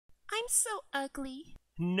I'm so ugly.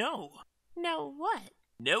 No. No what?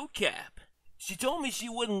 No cap. She told me she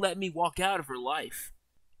wouldn't let me walk out of her life.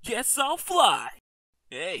 Guess I'll fly.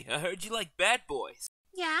 Hey, I heard you like bad boys.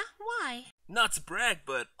 Yeah, why? Not to brag,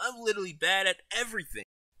 but I'm literally bad at everything.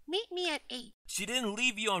 Meet me at 8. She didn't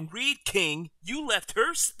leave you on read, King. You left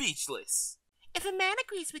her speechless. If a man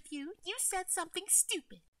agrees with you, you said something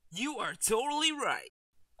stupid. You are totally right.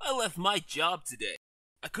 I left my job today.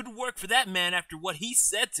 I couldn't work for that man after what he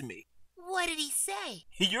said to me. What did he say?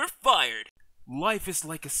 You're fired. Life is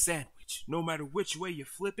like a sandwich. No matter which way you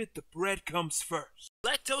flip it, the bread comes first.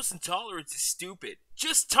 Lactose intolerance is stupid.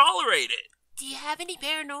 Just tolerate it. Do you have any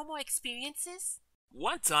paranormal experiences?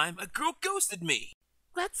 One time, a girl ghosted me.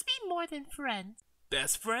 Let's be more than friends.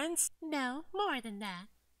 Best friends? No, more than that.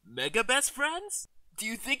 Mega best friends? Do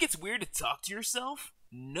you think it's weird to talk to yourself?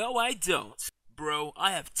 No, I don't. Bro,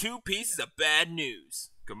 I have 2 pieces of bad news.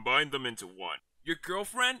 Combine them into one. Your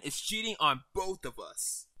girlfriend is cheating on both of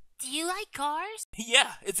us. Do you like cars?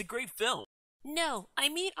 Yeah, it's a great film. No, I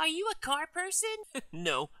mean, are you a car person?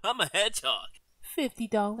 No, I'm a hedgehog.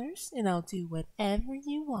 $50 and I'll do whatever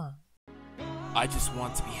you want. I just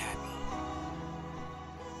want to be happy.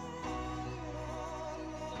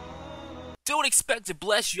 Don't expect to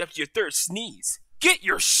bless you after your third sneeze. Get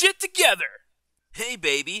your shit together! Hey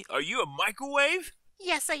baby, are you a microwave?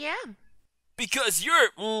 Yes, I am. Because you're...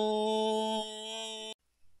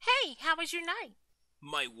 Hey, how was your night?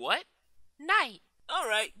 My what? Night.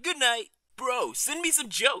 Alright, good night. Bro, send me some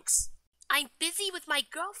jokes. I'm busy with my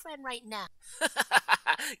girlfriend right now.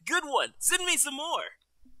 Good one. Send me some more.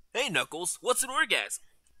 Hey Knuckles, what's an orgasm?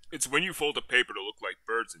 It's when you fold a paper to look like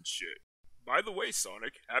birds and shit. By the way,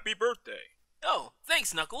 Sonic, happy birthday. Oh,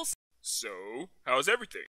 thanks Knuckles. So, how's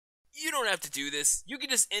everything? You don't have to do this. You can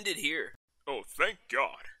just end it here. Oh, thank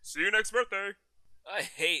God. See you next birthday. I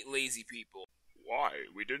hate lazy people. Why?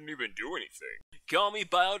 We didn't even do anything. Call me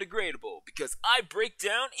biodegradable because I break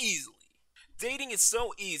down easily. Dating is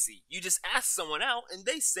so easy. You just ask someone out and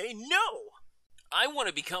they say no. I want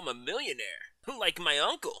to become a millionaire, like my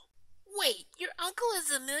uncle. Wait, your uncle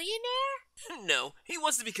is a millionaire? No, he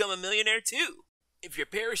wants to become a millionaire too. If your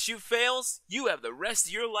parachute fails, you have the rest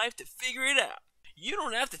of your life to figure it out. You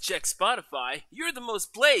don't have to check Spotify. You're the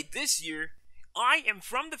most played this year. I am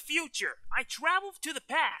from the future. I traveled to the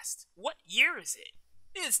past. What year is it?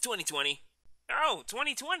 It's 2020. Oh,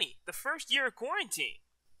 2020. The first year of quarantine.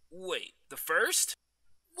 Wait, the first?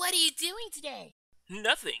 What are you doing today?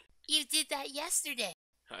 Nothing. You did that yesterday.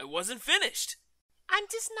 I wasn't finished. I'm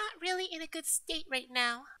just not really in a good state right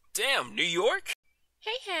now. Damn, New York?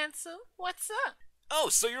 Hey, handsome, what's up? Oh,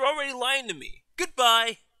 so you're already lying to me.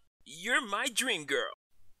 Goodbye. You're my dream girl.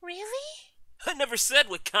 Really? I never said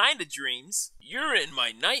what kind of dreams. You're in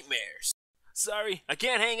my nightmares. Sorry, I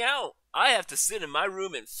can't hang out. I have to sit in my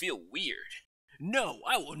room and feel weird. No,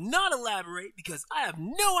 I will not elaborate because I have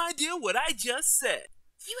no idea what I just said.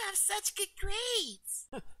 You have such good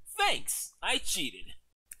grades. Thanks, I cheated.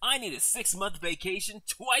 I need a 6-month vacation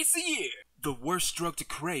twice a year. The worst drug to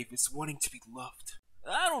crave is wanting to be loved.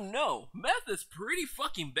 I don't know, meth is pretty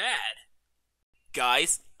fucking bad.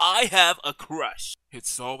 Guys, I have a crush.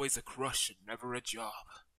 It's always a crush and never a job.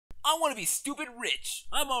 I want to be stupid rich.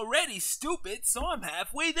 I'm already stupid, so I'm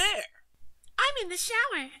halfway there. I'm in the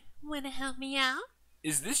shower. Wanna help me out?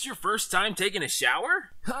 Is this your first time taking a shower?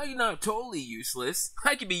 I'm not totally useless.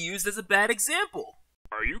 I can be used as a bad example.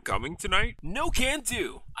 Are you coming tonight? No can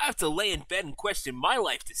do. I have to lay in bed and question my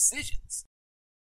life decisions.